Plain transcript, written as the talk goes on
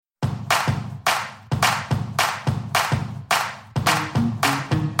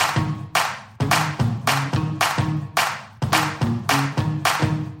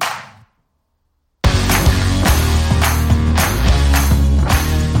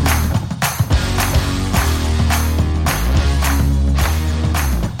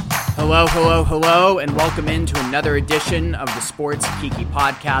Hello, hello, hello, and welcome into another edition of the Sports Kiki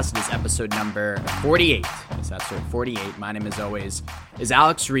Podcast. It is episode number 48. Yes, that's right, 48. My name, as always, is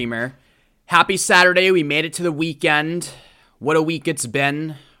Alex Reamer. Happy Saturday. We made it to the weekend. What a week it's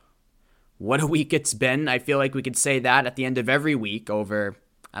been. What a week it's been. I feel like we could say that at the end of every week over,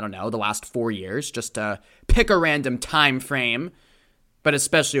 the last 4 years, just to pick a random time frame, but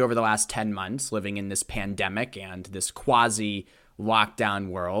especially over the last 10 months, living in this pandemic and this quasi-lockdown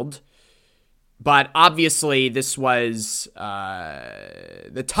world. But obviously, this was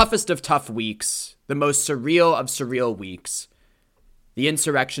the toughest of tough weeks, the most surreal of surreal weeks, the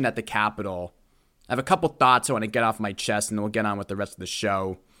insurrection at the Capitol. I have a couple thoughts I want to get off my chest, and then we'll get on with the rest of the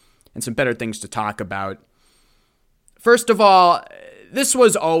show and some better things to talk about. First of all, this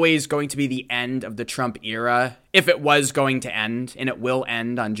was always going to be the end of the Trump era, if it was going to end, and it will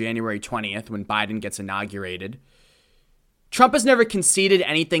end on January 20th when Biden gets inaugurated. Trump has never conceded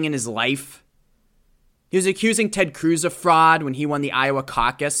anything in his life. He was accusing Ted Cruz of fraud when he won the Iowa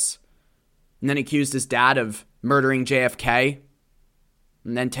caucus, and then accused his dad of murdering JFK.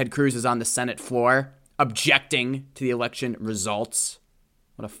 And then Ted Cruz is on the Senate floor, objecting to the election results.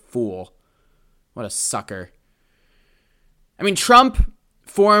 What a fool. What a sucker. Trump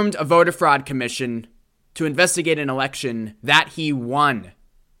formed a voter fraud commission to investigate an election that he won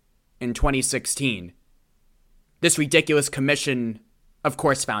in 2016. This ridiculous commission, of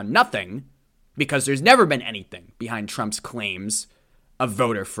course, found nothing, because there's never been anything behind Trump's claims of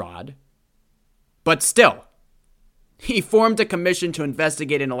voter fraud. But still, he formed a commission to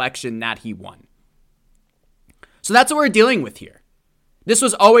investigate an election that he won. So that's what we're dealing with here. This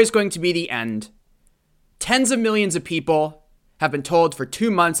was always going to be the end. Tens of millions of people have been told for 2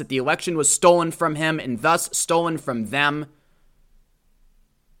 months that the election was stolen from him and thus stolen from them.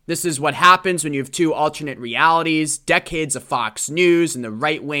 This is what happens when you have two alternate realities, decades of Fox News and the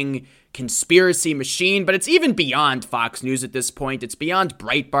right-wing conspiracy machine, but it's even beyond Fox News at this point. It's beyond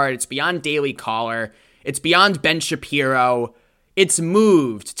Breitbart. It's beyond Daily Caller. It's beyond Ben Shapiro. It's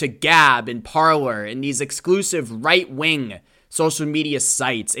moved to Gab and Parler and these exclusive right-wing social media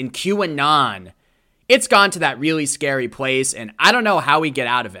sites and QAnon. It's gone to that really scary place, and I don't know how we get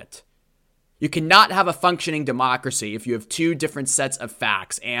out of it. You cannot have a functioning democracy if you have two different sets of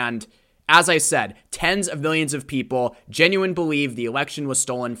facts. And as I said, tens of millions of people genuinely believe the election was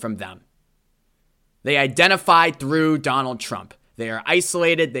stolen from them. They identified through Donald Trump. They are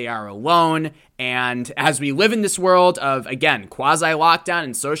isolated, they are alone, and as we live in this world of, again, quasi-lockdown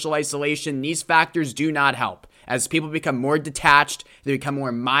and social isolation, these factors do not help. As people become more detached, they become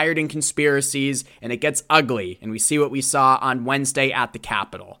more mired in conspiracies, and it gets ugly, and we see what we saw on Wednesday at the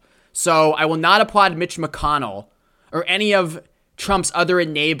Capitol. So I will not applaud Mitch McConnell or any of Trump's other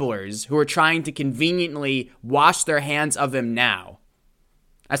enablers who are trying to conveniently wash their hands of him now.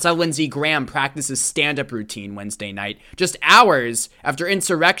 I saw Lindsey Graham practice his stand-up routine Wednesday night, just hours after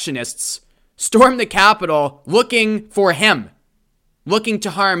insurrectionists stormed the Capitol looking for him, looking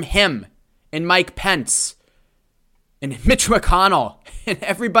to harm him and Mike Pence and Mitch McConnell and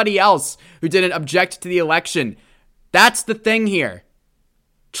everybody else who didn't object to the election. That's the thing here.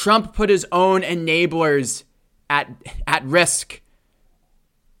 Trump put his own enablers at risk.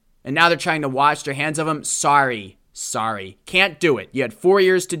 And now they're trying to wash their hands of him. Sorry. Can't do it. You had 4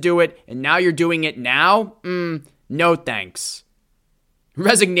 years to do it, and now you're doing it now? No thanks.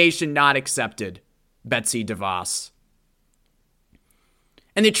 Resignation not accepted, Betsy DeVos.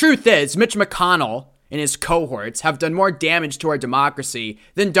 And the truth is, Mitch McConnell and his cohorts have done more damage to our democracy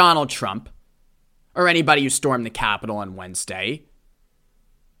than Donald Trump or anybody who stormed the Capitol on Wednesday.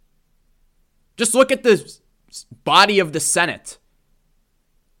 Just look at the body of the Senate.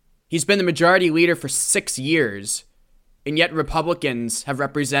 He's been the majority leader for 6 years, and yet Republicans have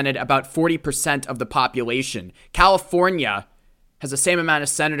represented about 40% of the population. California has the same amount of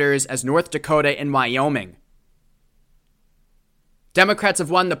senators as North Dakota and Wyoming. Democrats have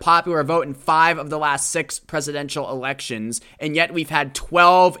won the popular vote in 5 of the last 6 presidential elections, and yet we've had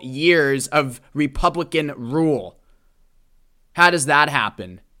 12 years of Republican rule. How does that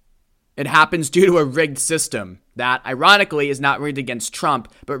happen? It happens due to a rigged system that, ironically, is not rigged against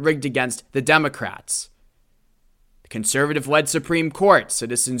Trump, but rigged against the Democrats. The conservative-led Supreme Court,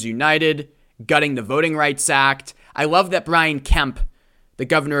 Citizens United, gutting the Voting Rights Act. I love that Brian Kemp, the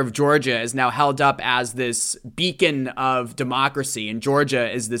governor of Georgia, is now held up as this beacon of democracy, and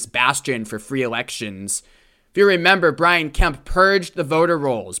Georgia is this bastion for free elections. If you remember, Brian Kemp purged the voter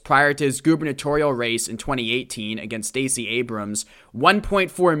rolls prior to his gubernatorial race in 2018 against Stacey Abrams.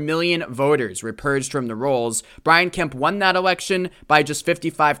 1.4 million voters were purged from the rolls. Brian Kemp won that election by just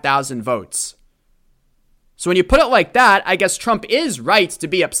 55,000 votes. So when you put it like that, I guess Trump is right to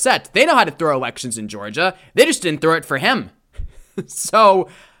be upset. They know how to throw elections in Georgia. They just didn't throw it for him. So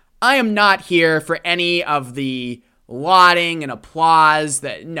I am not here for any of the lauding and applause.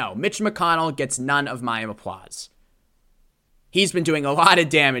 No, Mitch McConnell gets none of my applause. He's been doing a lot of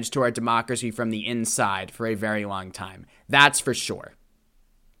damage to our democracy from the inside for a very long time. That's for sure.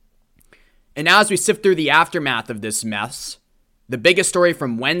 And now as we sift through the aftermath of this mess, the biggest story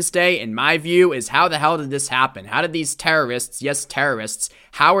from Wednesday, in my view, is how the hell did this happen? How did these terrorists, yes, terrorists,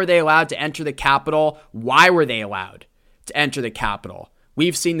 how were they allowed to enter the Capitol? Why were they allowed to enter the Capitol?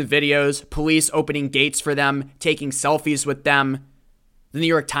 We've seen the videos, police opening gates for them, taking selfies with them. The New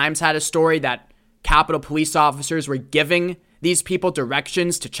York Times had a story that Capitol police officers were giving these people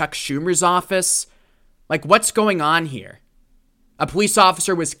directions to Chuck Schumer's office. Like, what's going on here? A police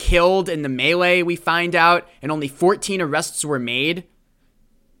officer was killed in the melee, we find out, and only 14 arrests were made.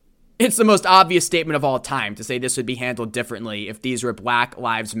 It's the most obvious statement of all time to say this would be handled differently if these were Black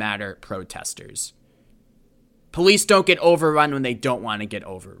Lives Matter protesters. Police don't get overrun when they don't want to get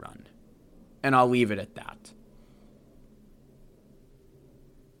overrun. And I'll leave it at that.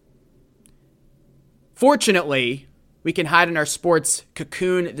 Fortunately, we can hide in our sports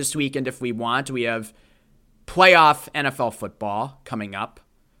cocoon this weekend if we want. We have playoff NFL football coming up,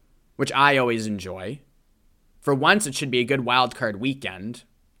 which I always enjoy. For once, it should be a good wild card weekend,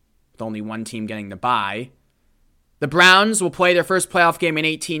 with only one team getting the bye. The Browns will play their first playoff game in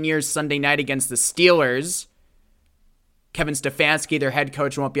 18 years Sunday night against the Steelers. Kevin Stefanski, their head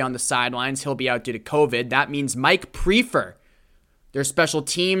coach, won't be on the sidelines. He'll be out due to COVID. That means Mike Priefer, their special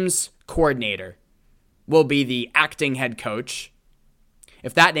teams coordinator, will be the acting head coach.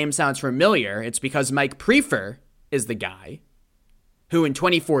 If that name sounds familiar, it's because Mike Priefer is the guy who in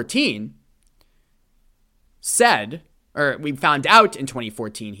 2014 said, or we found out in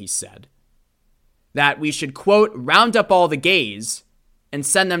 2014 he said, that we should, quote, round up all the gays and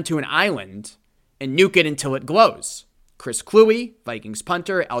send them to an island and nuke it until it glows. Chris Kluwe, Vikings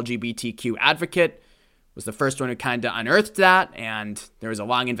punter, LGBTQ advocate, was the first one who kind of unearthed that, and there was a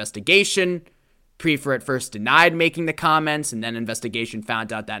long investigation. Priefer at first denied making the comments, and then investigation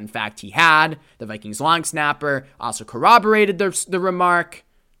found out that in fact he had. The Vikings long snapper also corroborated the remark,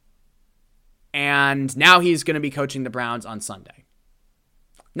 and now he's going to be coaching the Browns on Sunday.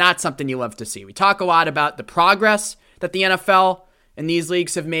 Not something you love to see. We talk a lot about the progress that the NFL and these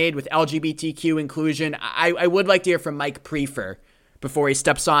leagues have made with LGBTQ inclusion. I would like to hear from Mike Priefer before he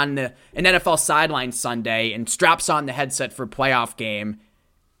steps on an NFL sideline Sunday and straps on the headset for a playoff game.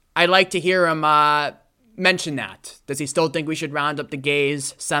 I'd like to hear him mention that. Does he still think we should round up the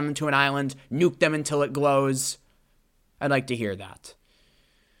gays, send them to an island, nuke them until it glows? I'd like to hear that.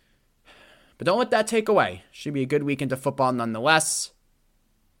 But don't let that take away. Should be a good weekend of football nonetheless.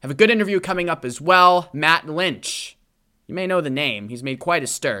 Have a good interview coming up as well. Matt Lynch. You may know the name. He's made quite a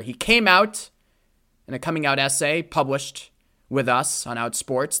stir. He came out in a coming out essay published with us on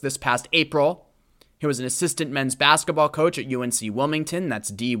Outsports this past April. He was an assistant men's basketball coach at UNC Wilmington.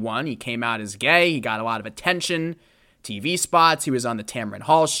 That's D1. He came out as gay. He got a lot of attention, TV spots. He was on the Tamron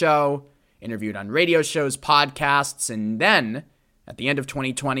Hall show, interviewed on radio shows, podcasts, and then at the end of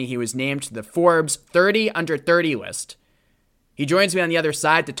 2020, he was named to the Forbes 30 Under 30 list. He joins me on the other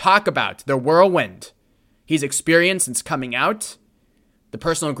side to talk about the whirlwind he's experienced since coming out, the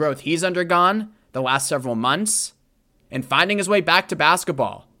personal growth he's undergone the last several months, and finding his way back to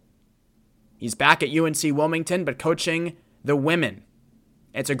basketball. He's back at UNC Wilmington, but coaching the women.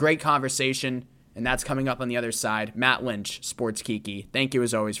 It's a great conversation, and that's coming up on the other side. Matt Lynch, Sports Kiki. Thank you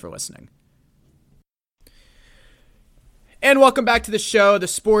as always for listening. And welcome back to the show, the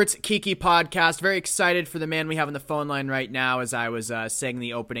Sports Kiki podcast. Very excited for the man we have on the phone line right now, as I was saying in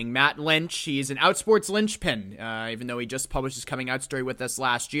the opening. Matt Lynch, he's an Outsports linchpin. Even though he just published his coming out story with us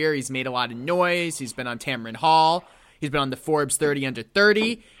last year, he's made a lot of noise. He's been on Tamron Hall. He's been on the Forbes 30 Under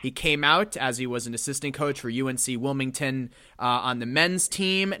 30. He came out as he was an assistant coach for UNC Wilmington on the men's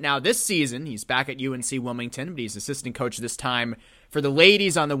team. Now this season, he's back at UNC Wilmington, but he's assistant coach this time for the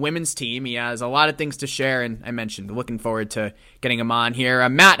ladies on the women's team. He has a lot of things to share, and I mentioned looking forward to getting him on here.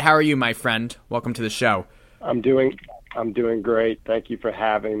 Matt, how are you, my friend? Welcome to the show. I'm doing great. Thank you for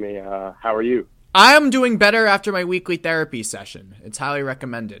having me. How are you? I am doing better after my weekly therapy session. It's highly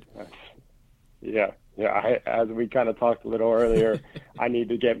recommended. Yeah. As we kind of talked a little earlier, I need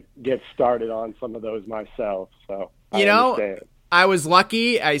to get started on some of those myself. So I understand. I was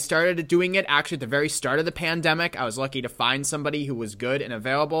lucky. I started doing it actually at the very start of the pandemic. I was lucky to find somebody who was good and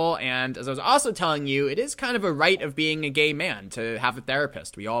available. And as I was also telling you, it is kind of a right of being a gay man to have a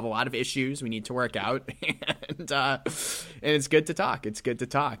therapist. We all have a lot of issues we need to work out, and it's good to talk. It's good to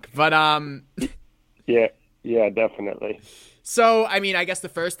talk. But yeah. Yeah, definitely. So, I mean, I guess the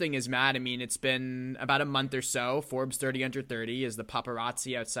first thing is, Matt, I mean, it's been about a month or so. Forbes 30 under 30 is the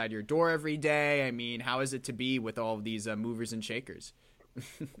paparazzi outside your door every day. I mean, how is it to be with all of these movers and shakers?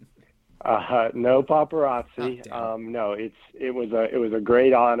 No Oh, paparazzi. damn. No, it was a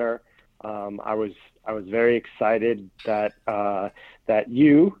great honor. I was very excited that that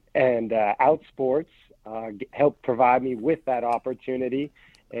you and Outsports helped provide me with that opportunity,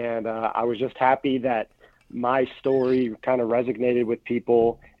 and I was just happy that my story kind of resonated with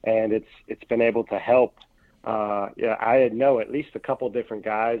people, and it's been able to help. Yeah, I know at least a couple different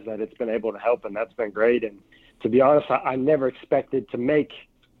guys that it's been able to help, and that's been great. And to be honest, I never expected to make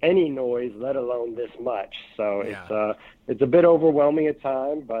any noise, let alone this much. So Yeah. it's a bit overwhelming at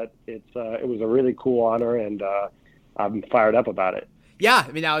times, but it was a really cool honor, and I'm fired up about it. Yeah,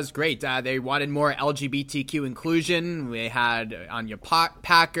 I mean, that was great. They wanted more LGBTQ inclusion. We had Anya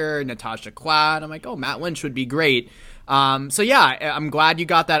Packer, Natasha Cloud. I'm like, oh, Matt Lynch would be great. So, yeah, I'm glad you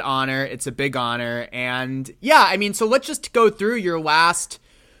got that honor. It's a big honor. And, yeah, I mean, so let's just go through your last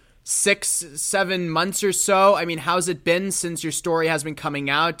 6-7 months or so. I mean, how's it been since your story has been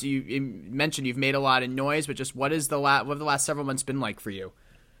coming out? You mentioned you've made a lot of noise, but just what have the last several months been like for you?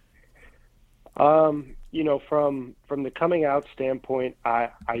 From the coming out standpoint, I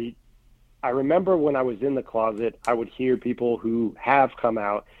remember when I was in the closet, I would hear people who have come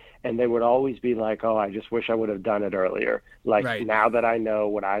out, and they would always be like, "Oh, I just wish I would have done it earlier." Like, Right. now that I know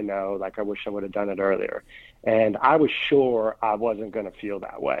what I know, like, I wish I would have done it earlier. And I was sure I wasn't going to feel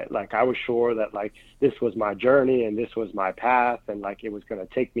that way. Like, I was sure that, like, this was my journey and this was my path, and like it was going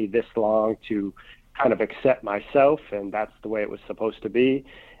to take me this long to kind of accept myself, and that's the way it was supposed to be.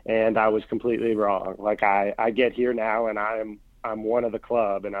 And I was completely wrong. Like, I get here now, and I'm one of the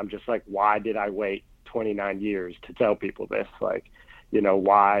club, and I'm just like, why did I wait 29 years to tell people this? Like,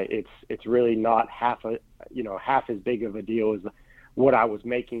 why it's really not half as big of a deal as what I was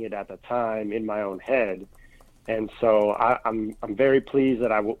making it at the time in my own head. And so I'm very pleased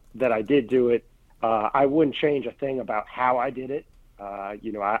that I did do it. I wouldn't change a thing about how I did it.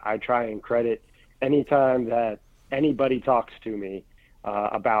 I try and credit anytime that anybody talks to me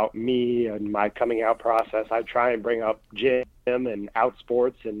about me and my coming out process. I try and bring up Jim and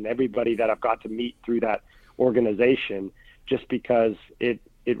Outsports and everybody that I've got to meet through that organization, just because it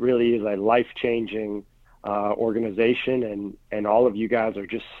really is a life-changing organization, and all of you guys are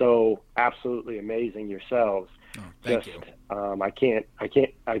just so absolutely amazing yourselves. Oh, thank you. I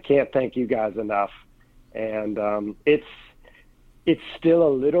can't thank you guys enough. And it's still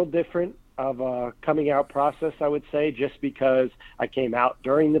a little different of a coming out process, I would say, just because I came out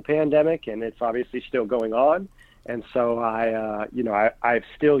during the pandemic, and it's obviously still going on. And so I've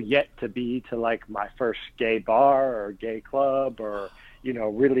still yet to be to like my first gay bar or gay club, or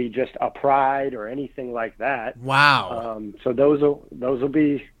really just a pride or anything like that. Wow. So those will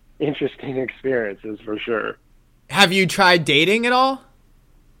be interesting experiences for sure. Have you tried dating at all?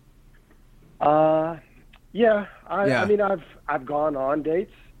 Yeah. Yeah. I mean, I've gone on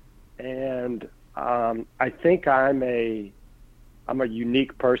dates, and I think I'm a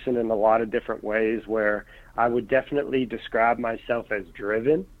unique person in a lot of different ways, where I would definitely describe myself as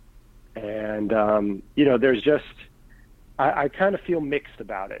driven. And there's just I kind of feel mixed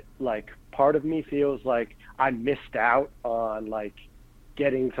about it. Like, part of me feels like I missed out on like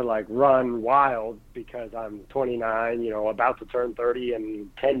getting to like run wild because I'm 29, about to turn 30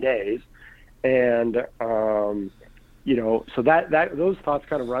 in 10 days. And so that those thoughts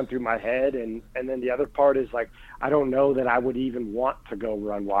kind of run through my head, and then the other part is like, I don't know that I would even want to go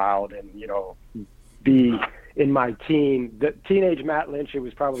run wild and be in my the teenage Matt Lynch. It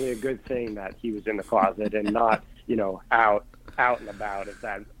was probably a good thing that he was in the closet and not out and about, if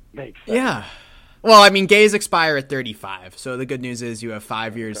that makes sense. Yeah. Well, I mean, gays expire at 35, so the good news is you have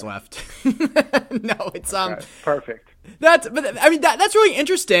 5 years left. No, it's Okay, perfect. That's really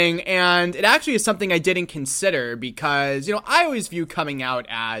interesting, and it actually is something I didn't consider because I always view coming out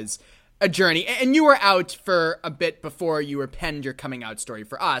as a journey, and you were out for a bit before you were penned your coming out story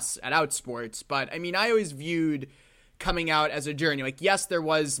for us at Outsports. But I mean, I always viewed coming out as a journey. Like, yes, there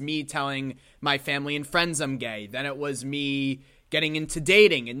was me telling my family and friends I'm gay. Then it was me getting into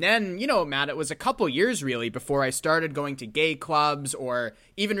dating. And then, Matt, it was a couple years really before I started going to gay clubs or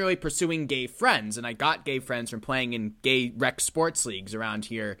even really pursuing gay friends. And I got gay friends from playing in gay rec sports leagues around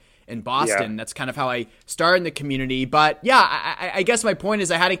here in Boston. Yeah. That's kind of how I started in the community. But yeah, I guess my point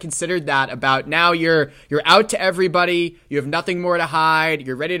is I hadn't considered that about now you're out to everybody. You have nothing more to hide.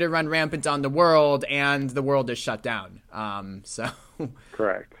 You're ready to run rampant on the world, and the world is shut down. So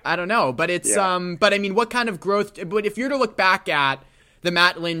Correct. I don't know, but it's Yeah. but I mean, what kind of growth? But if you're to look back at the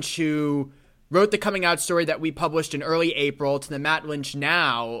Matt Lynch who wrote the coming out story that we published in early April to the Matt Lynch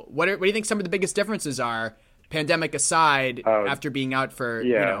now. What do you think some of the biggest differences are, pandemic aside, after being out for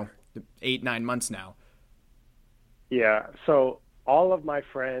 8-9 months now? Yeah. So all of my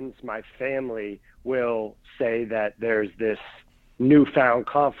friends, my family will say that there's this newfound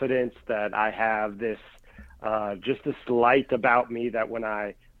confidence, that I have this just this light about me, that when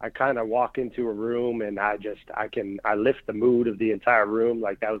I kind of walk into a room and I lift the mood of the entire room.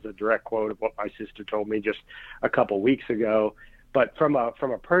 Like, that was a direct quote of what my sister told me just a couple weeks ago. But from a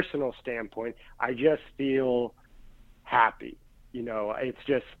personal standpoint, I just feel happy. You know, it's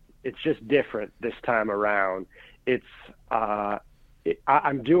just different this time around.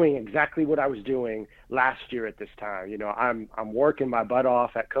 I'm doing exactly what I was doing last year at this time. You know, I'm working my butt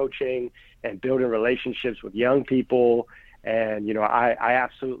off at coaching and building relationships with young people. And, you know, I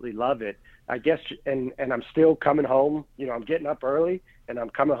absolutely love it, I guess. And I'm still coming home. You know, I'm getting up early and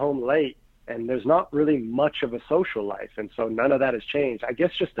I'm coming home late, and there's not really much of a social life. And so none of that has changed. I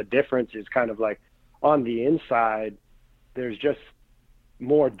guess just the difference is kind of like on the inside, there's just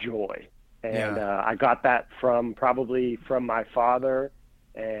more joy. And I got that probably from my father,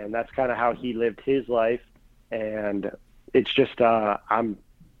 and that's kind of how he lived his life. And it's just, I'm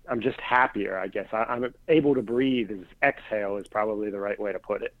just happier, I guess. I'm able to breathe. Exhale is probably the right way to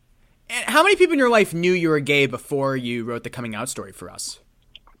put it. And how many people in your life knew you were gay before you wrote the coming out story for us?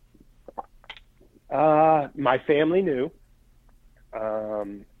 My family knew.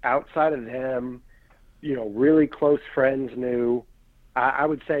 Outside of them, you know, really close friends knew. I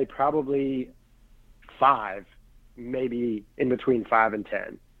would say probably 5, maybe in between 5 and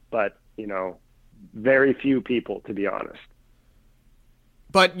 10. But, you know, very few people, to be honest.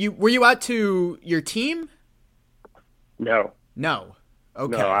 But were you out to your team? No.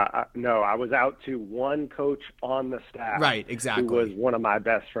 Okay. No, I was out to one coach on the staff. Right, exactly. Who was one of my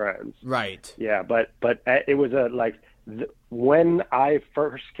best friends. Right. Yeah, but it was when I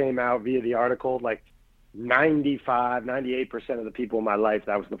first came out via the article, like 98% of the people in my life,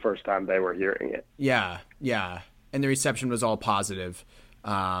 that was the first time they were hearing it. Yeah. And the reception was all positive.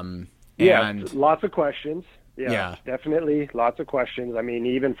 Lots of questions. Yeah, definitely lots of questions. I mean,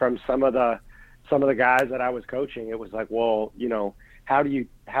 even from some of the guys that I was coaching, it was like, well, you know, how do you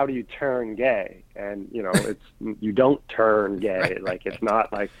turn gay? And, you know, it's you don't turn gay. Right. Like, it's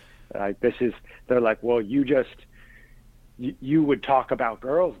not like this is. They're like, well, you would talk about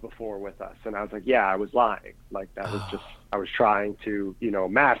girls before with us, and I was like, yeah, I was lying. Like, that was just, I was trying to, you know,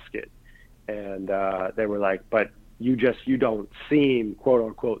 mask it. And they were like, but you don't seem, quote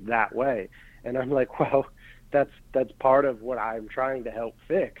unquote, that way. And I'm like, well, that's part of what I'm trying to help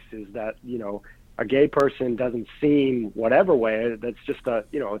fix, is that, you know, a gay person doesn't seem whatever way. That's just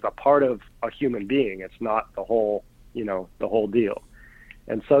it's a part of a human being. It's not the whole deal.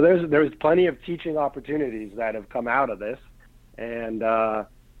 And so there's plenty of teaching opportunities that have come out of this. And,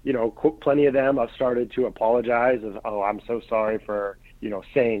 plenty of them I've started to apologize as, oh, I'm so sorry for, you know,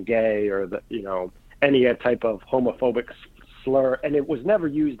 saying gay or any type of homophobic slur. And it was never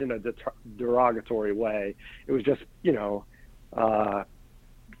used in a derogatory way. It was just, you know,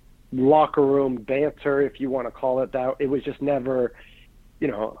 locker room banter, if you want to call it that. It was just never, you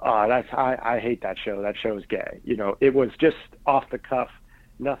know, I hate that show. That show is gay. You know, it was just off the cuff,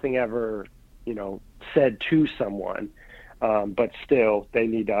 nothing ever, you know, said to someone. But still, they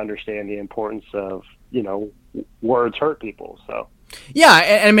need to understand the importance of, you know, words hurt people. So. Yeah,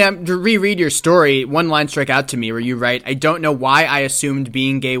 and I mean, to reread your story, one line struck out to me where you write, I don't know why I assumed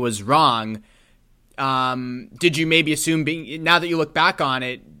being gay was wrong. Did you maybe assume now that you look back on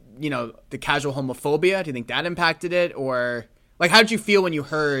it, you know, the casual homophobia, do you think that impacted it? Or, like, how did you feel when you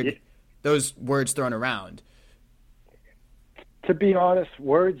heard those words thrown around? To be honest,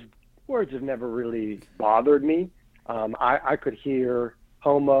 words have never really bothered me. I could hear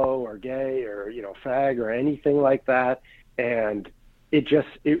homo or gay or, you know, fag or anything like that, and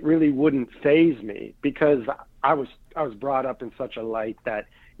it really wouldn't faze me, because I was brought up in such a light that,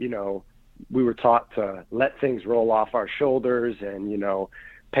 you know, we were taught to let things roll off our shoulders and, you know,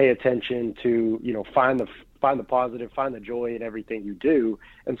 pay attention to, you know, find the positive, find the joy in everything you do.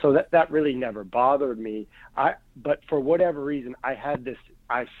 And so that really never bothered me. But for whatever reason, I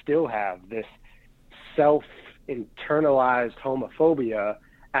still have this self-internalized homophobia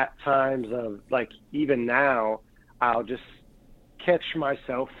at times of, like, even now, I'll just catch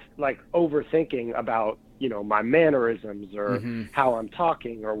myself, like, overthinking about, you know, my mannerisms or how I'm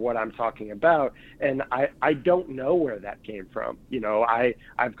talking or what I'm talking about. And I don't know where that came from. You know,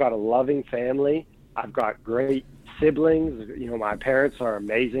 I've got a loving family. I've got great siblings. You know, my parents are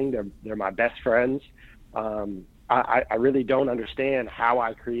amazing. They're my best friends. I really don't understand how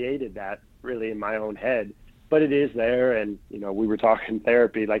I created that really in my own head, but it is there. And, you know, we were talking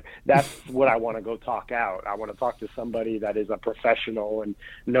therapy, like that's what I want to go talk out. I want to talk to somebody that is a professional and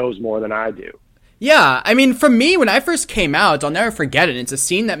knows more than I do. Yeah, I mean, for me, when I first came out, I'll never forget it. It's a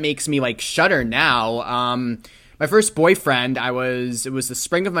scene that makes me like shudder now. My first boyfriend, it was the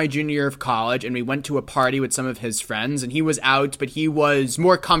spring of my junior year of college, and we went to a party with some of his friends, and he was out, but he was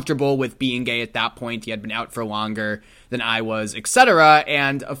more comfortable with being gay at that point. He had been out for longer than I was, etc.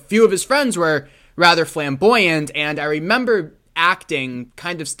 And a few of his friends were rather flamboyant, and I remember acting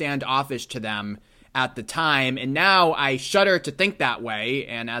kind of standoffish to them at the time, and now I shudder to think that way.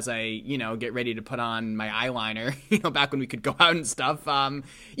 And as I, you know, get ready to put on my eyeliner, you know, back when we could go out and stuff,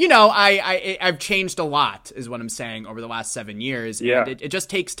 you know, I've changed a lot, is what I'm saying, over the last 7 years. Yeah. And it just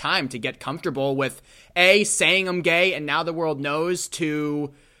takes time to get comfortable with saying I'm gay, and now the world knows,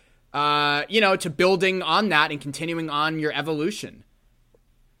 to, you know, to building on that and continuing on your evolution,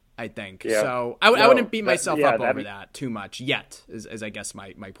 I think. Yeah. So I wouldn't beat myself up over that too much yet, is I guess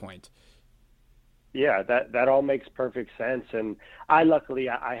my point. Yeah, that all makes perfect sense. And I luckily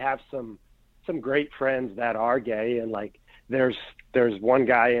I have some great friends that are gay, and like there's one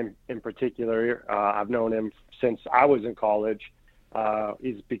guy in particular, I've known him since I was in college.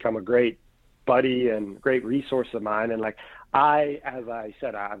 He's become a great buddy and great resource of mine. And like as I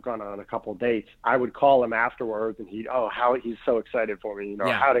said, I've gone on a couple dates. I would call him afterwards, and he's so excited for me, you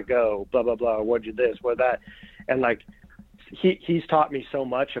know, how'd it go, blah blah blah, what'd you this, what that, and like he's taught me so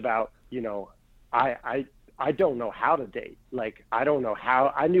much about, you know, I don't know how to date. Like, I don't know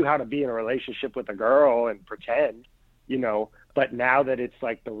how. I knew how to be in a relationship with a girl and pretend, you know, but now that it's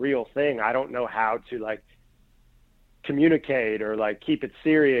like the real thing, I don't know how to like communicate or like keep it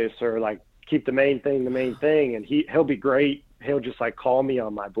serious or like keep the main thing. And he'll be great. He'll just like call me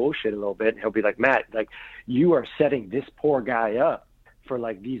on my bullshit a little bit. And he'll be like, Matt, like you are setting this poor guy up for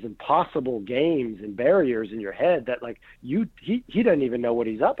like these impossible games and barriers in your head that like he doesn't even know what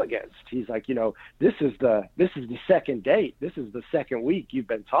he's up against. He's like, you know, this is the second date. This is the second week you've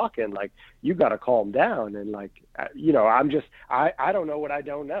been talking. Like, you got to calm down. And like, you know, I don't know what I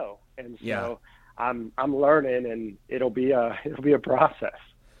don't know. And so I'm learning, and it'll be a process.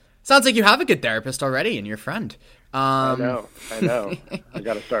 Sounds like you have a good therapist already and your friend. I know. I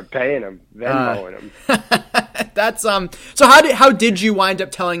got to start paying him, Venmoing him. That's So how did you wind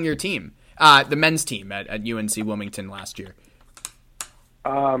up telling your team, the men's team at UNC Wilmington last year?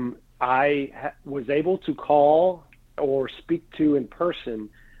 I was able to call or speak to in person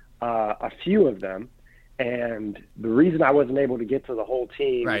a few of them, and the reason I wasn't able to get to the whole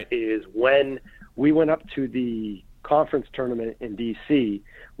team is when we went up to the conference tournament in DC.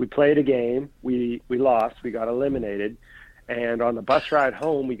 We played a game. We lost. We got eliminated. And on the bus ride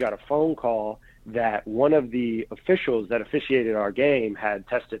home, we got a phone call that one of the officials that officiated our game had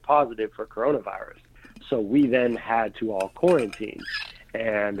tested positive for coronavirus. So we then had to all quarantine.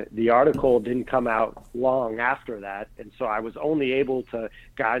 And the article didn't come out long after that. And so I was only able to,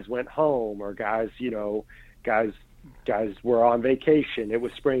 guys went home, or guys were on vacation. It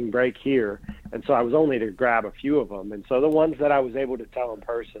was spring break here. And so I was only to grab a few of them. And so the ones that I was able to tell in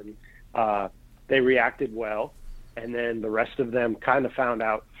person, they reacted well. And then the rest of them kind of found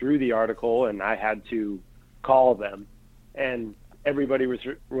out through the article, and I had to call them. And everybody was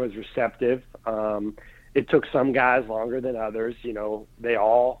receptive. It took some guys longer than others. You know, they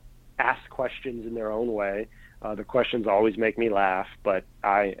all asked questions in their own way. The questions always make me laugh, but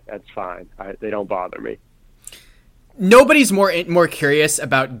that's fine. They don't bother me. Nobody's more curious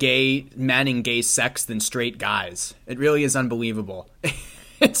about gay men and gay sex than straight guys. It really is unbelievable.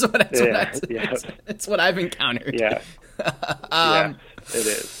 It's what I've encountered. Yeah. Yeah, it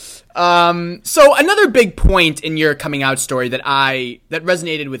is. So another big point in your coming out story that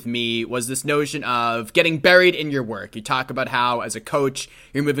resonated with me was this notion of getting buried in your work. You talk about how, as a coach,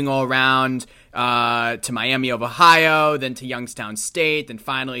 you're moving all around to Miami of Ohio, then to Youngstown State, then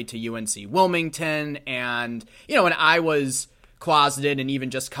finally to UNC Wilmington. And, you know, when I was closeted and even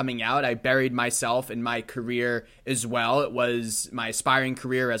just coming out, I buried myself in my career as well. It was my aspiring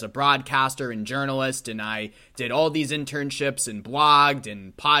career as a broadcaster and journalist, and I did all these internships and blogged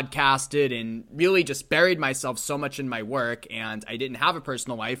and podcasted and really just buried myself so much in my work, and I didn't have a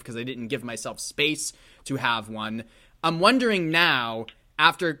personal life because I didn't give myself space to have one. I'm wondering now,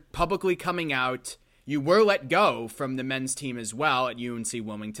 after publicly coming out, you were let go from the men's team as well at UNC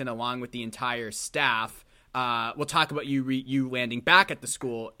Wilmington, along with the entire staff. We'll talk about you landing back at the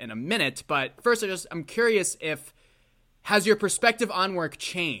school in a minute, but first I'm curious, has your perspective on work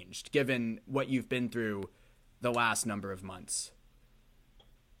changed given what you've been through the last number of months?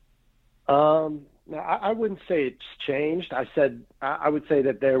 I wouldn't say it's changed. I would say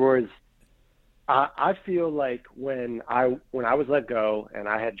that there was I feel like when I was let go and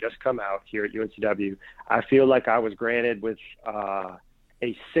I had just come out here at UNCW, I feel like I was granted with a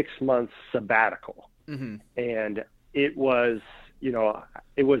 6-month sabbatical, and it was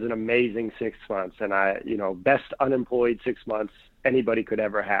an amazing 6 months, and best unemployed 6 months anybody could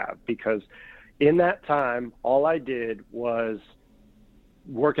ever have, because in that time all I did was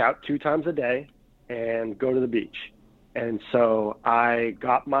work out 2 times a day and go to the beach. And so I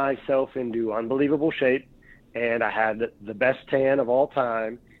got myself into unbelievable shape, and I had the best tan of all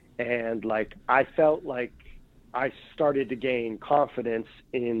time. And like, I felt like I started to gain confidence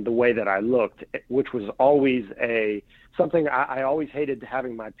in the way that I looked, which was always something I always hated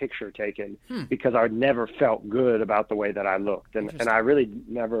having my picture taken because I never felt good about the way that I looked. And I really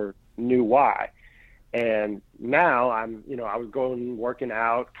never knew why. And now I was working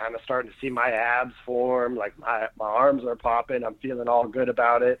out, kind of starting to see my abs form, like my arms are popping. I'm feeling all good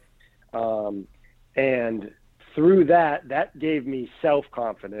about it. And through that gave me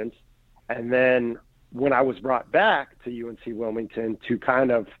self-confidence. And then when I was brought back to UNC Wilmington to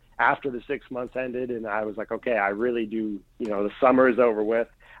kind of, after the 6 months ended, and I was like, okay, I really do, the summer is over with,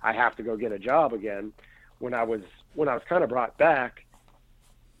 I have to go get a job again. When I was kind of brought back,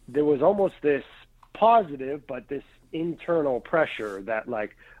 there was almost this positive, but this internal pressure that,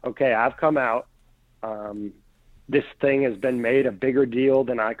 like, okay, I've come out. This thing has been made a bigger deal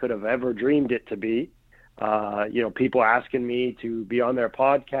than I could have ever dreamed it to be. People asking me to be on their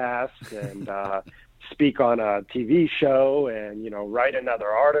podcast and speak on a TV show and, write another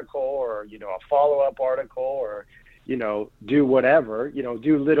article or, a follow-up article or, do whatever,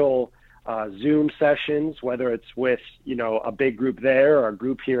 do little Zoom sessions, whether it's with, a big group there or a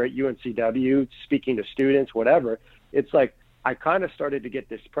group here at UNCW, speaking to students, whatever. It's like, I kind of started to get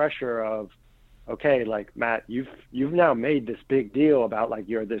this pressure of, okay, like, Matt, you've now made this big deal about, like,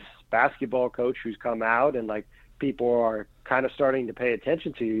 you're this basketball coach who's come out and, like, people are kind of starting to pay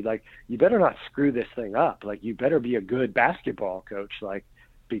attention to you. Like, you better not screw this thing up. Like, you better be a good basketball coach, like,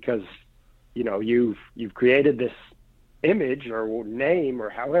 because, you've created this image or name or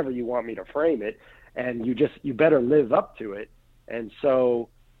however you want me to frame it, and you better live up to it. And so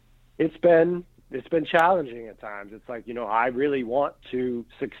it's been challenging at times. It's like, I really want to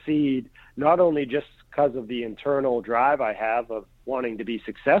succeed, not only just because of the internal drive I have of wanting to be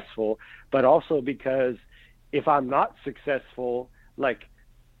successful, but also because if I'm not successful, like,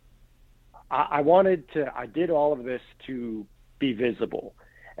 I did all of this to be visible.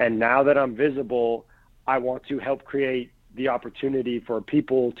 And now that I'm visible, I want to help create the opportunity for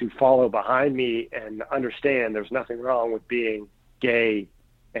people to follow behind me and understand there's nothing wrong with being gay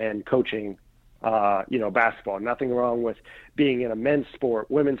and coaching, basketball. Nothing wrong with being in a men's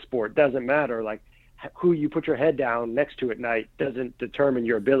sport, women's sport, doesn't matter. Like, who you put your head down next to at night doesn't determine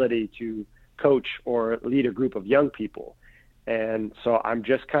your ability to coach or lead a group of young people. And so I'm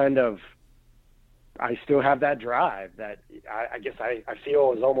just I still have that drive that I guess I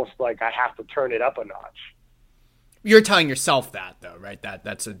feel is almost like I have to turn it up a notch. You're telling yourself that, though, right?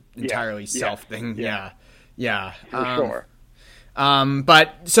 That's an entirely self thing. Yeah. For sure.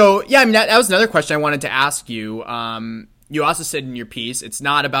 But so, yeah, I mean, that was another question I wanted to ask you. You also said in your piece, it's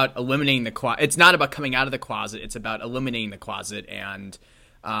not about eliminating it's not about coming out of the closet. It's about eliminating the closet. And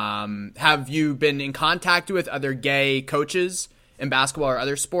have you been in contact with other gay coaches in basketball or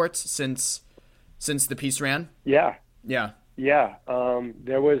other sports since the piece ran? Yeah. There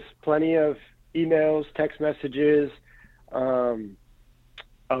was plenty of emails, text messages, of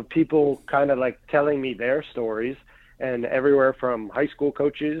people kind of like telling me their stories, and everywhere from high school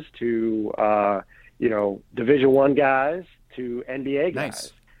coaches to, Division I guys to NBA guys.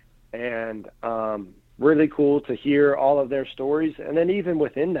 Nice. And really cool to hear all of their stories. And then even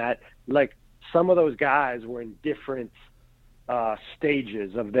within that, like, some of those guys were in different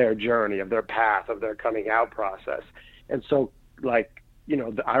stages of their journey, of their path, of their coming out process. And so, like,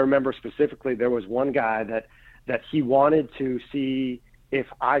 I remember specifically there was one guy that he wanted to see if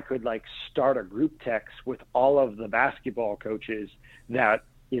I could, like, start a group text with all of the basketball coaches that,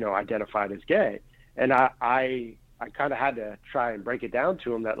 identified as gay. And I kind of had to try and break it down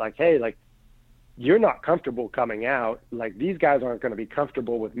to him that, like, hey, like, you're not comfortable coming out. Like, these guys aren't going to be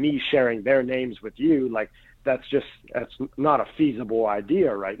comfortable with me sharing their names with you. Like, that's not a feasible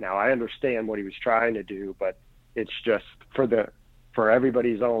idea right now. I understand what he was trying to do, but it's just for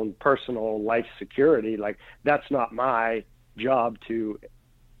everybody's own personal life security. Like, that's not my job to,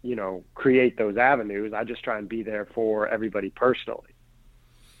 create those avenues. I just try and be there for everybody personally.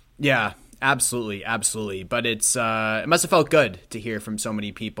 Yeah, absolutely. Absolutely. But it must have felt good to hear from so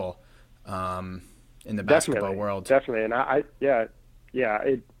many people, in the basketball world. Definitely. And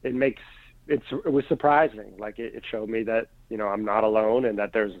it makes it was surprising. Like it showed me that, I'm not alone and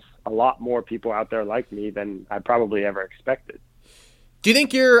that there's a lot more people out there like me than I probably ever expected. Do you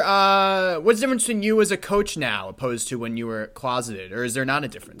think what's the difference between you as a coach now opposed to when you were closeted, or is there not a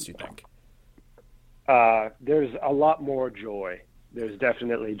difference, you think? There's a lot more joy. There's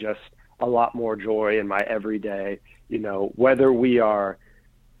definitely just a lot more joy in my everyday, whether we are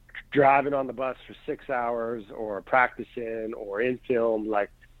driving on the bus for 6 hours or practicing or in film, like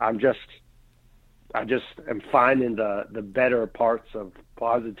I just am finding the better parts of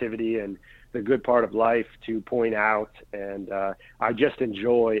positivity and the good part of life to point out. And I just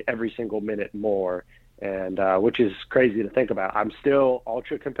enjoy every single minute more, and which is crazy to think about. I'm still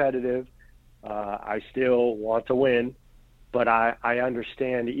ultra competitive. I still want to win, but I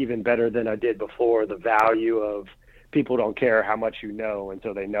understand even better than I did before the value of people don't care how much you know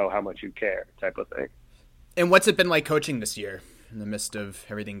until they know how much you care, type of thing. And what's it been like coaching this year in the midst of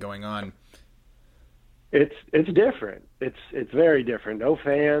everything going on? It's different. It's very different. No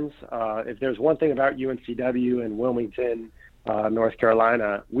fans. If there's one thing about UNCW and Wilmington, North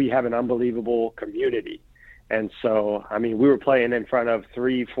Carolina, we have an unbelievable community. And so, we were playing in front of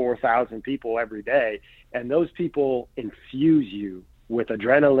 3,000-4,000 people every day, and those people infuse you with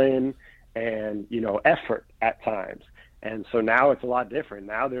adrenaline and, effort at times. And so now it's a lot different.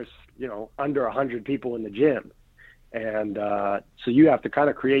 Now there's, under 100 people in the gym. And so you have to kind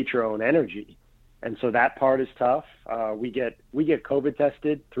of create your own energy. And so that part is tough. We get COVID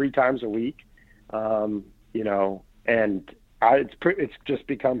tested 3 times a week, and it's just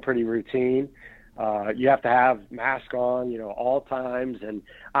become pretty routine. You have to have mask on, all times. And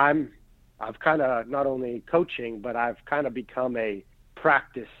I've kind of not only coaching, but I've kind of become a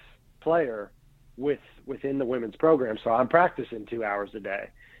practice player within the women's program. So I'm practicing 2 hours a day.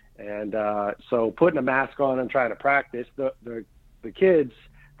 And so putting a mask on and trying to practice, the kids,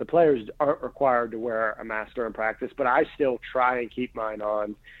 the players aren't required to wear a mask during practice, but I still try and keep mine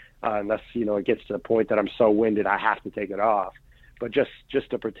on unless, it gets to the point that I'm so winded I have to take it off, but just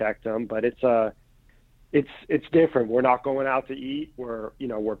to protect them. But it's different. We're not going out to eat. We're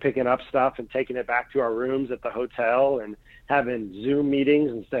picking up stuff and taking it back to our rooms at the hotel and having Zoom meetings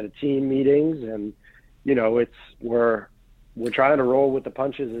instead of team meetings. And, we're trying to roll with the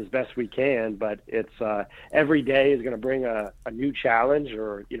punches as best we can, but it's every day is going to bring a new challenge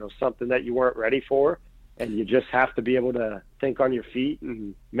or, something that you weren't ready for. And you just have to be able to think on your feet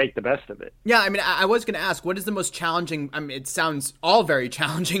and make the best of it. Yeah, I was going to ask, what is the most challenging? It sounds all very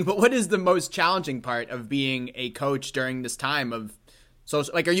challenging, but what is the most challenging part of being a coach during this time of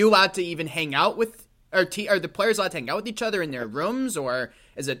social? Like, are you allowed to even hang out with, are the players allowed to hang out with each other in their rooms, or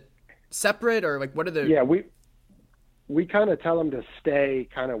is it separate, or like what are the? Yeah, we kind of tell them to stay.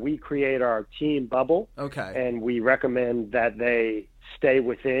 We create our team bubble. Okay. And we recommend that they stay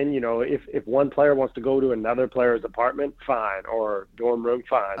within, if one player wants to go to another player's apartment, fine, or dorm room,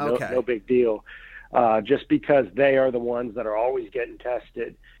 fine. Okay. No big deal. Just because they are the ones that are always getting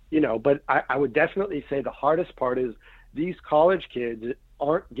tested, but I would definitely say the hardest part is these college kids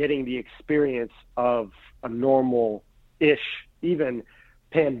aren't getting the experience of a normal-ish, even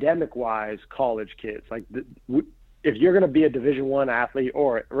pandemic-wise college kids. Like if you're going to be a Division I athlete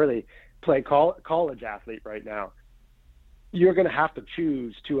or really play college athlete right now, you're going to have to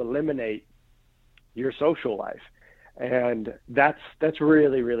choose to eliminate your social life. And that's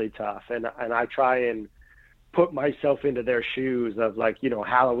really, really tough. And I try and put myself into their shoes of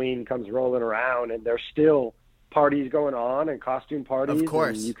Halloween comes rolling around and there's still parties going on and costume parties. Of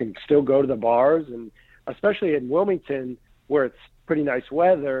course. And you can still go to the bars, and especially in Wilmington where it's pretty nice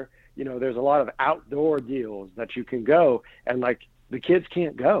weather, there's a lot of outdoor deals that you can go, and the kids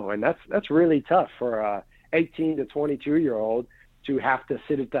can't go. And that's really tough for a 18 to 22-year-old to have to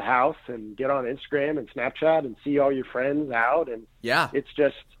sit at the house and get on Instagram and Snapchat and see all your friends out. And yeah, it's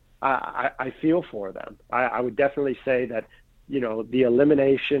just, I feel for them. I would definitely say that, the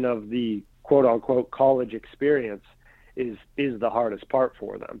elimination of the quote unquote college experience is the hardest part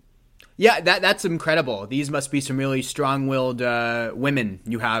for them. Yeah, that's incredible. These must be some really strong-willed women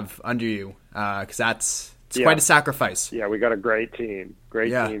you have under you, because it's quite a sacrifice. Yeah, we got a great team.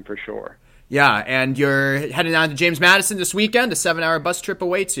 Great team for sure. Yeah, and you're heading down to James Madison this weekend, a 7-hour bus trip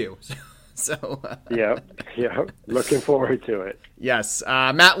away too. So yeah, looking forward to it. Yes,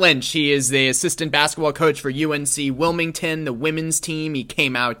 Matt Lynch, he is the assistant basketball coach for UNC Wilmington, the women's team. He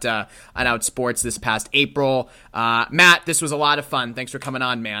came out on Outsports this past April. Matt, this was a lot of fun. Thanks for coming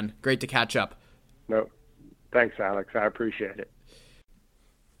on, man. Great to catch up. No, thanks, Alex. I appreciate it.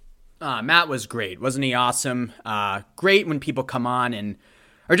 Matt was great. Wasn't he awesome? Great when people come on and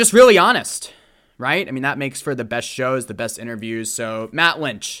are just really honest, right? That makes for the best shows, the best interviews. So Matt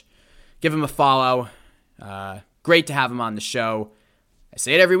Lynch, give him a follow. Great to have him on the show. I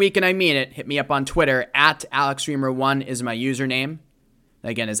say it every week and I mean it. Hit me up on Twitter. @AlexReamer1 is my username.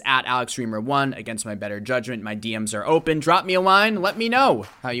 Again, is @AlexReamer1. Against my better judgment, my DMs are open. Drop me a line. Let me know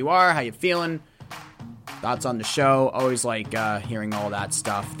how you are, how you feeling. Thoughts on the show. Always like hearing all that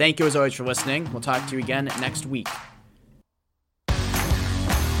stuff. Thank you as always for listening. We'll talk to you again next week.